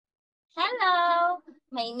Hello,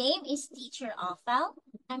 my name is Teacher Ophel.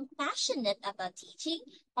 I'm passionate about teaching,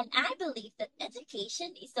 and I believe that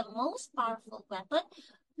education is the most powerful weapon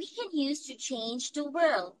we can use to change the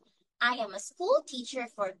world. I am a school teacher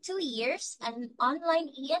for 2 years and an online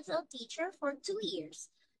ESL teacher for 2 years.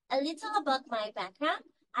 A little about my background.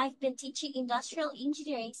 I've been teaching industrial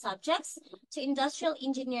engineering subjects to industrial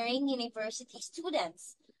engineering university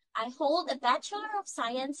students. I hold a Bachelor of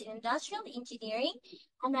Science in Industrial Engineering,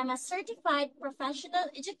 and I'm a certified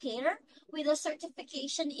professional educator with a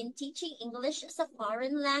certification in teaching English as a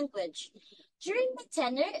foreign language. During my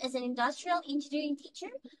tenure as an industrial engineering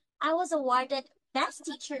teacher, I was awarded Best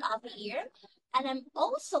Teacher of the Year, and I'm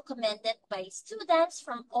also commended by students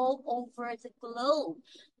from all over the globe.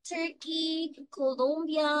 Turkey,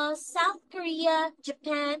 Colombia, South Korea,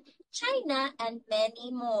 Japan, China, and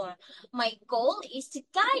many more. My goal is to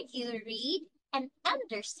guide you to read and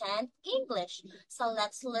understand English. So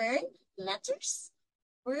let's learn letters,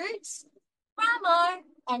 words, grammar,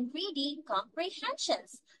 and reading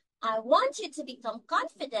comprehensions. I want you to become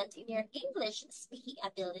confident in your English speaking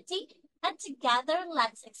ability, and together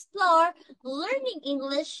let's explore learning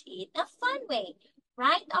English in a fun way.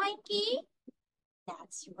 Right, Oinky?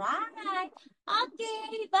 That's right.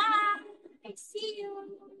 Okay, bye. See you.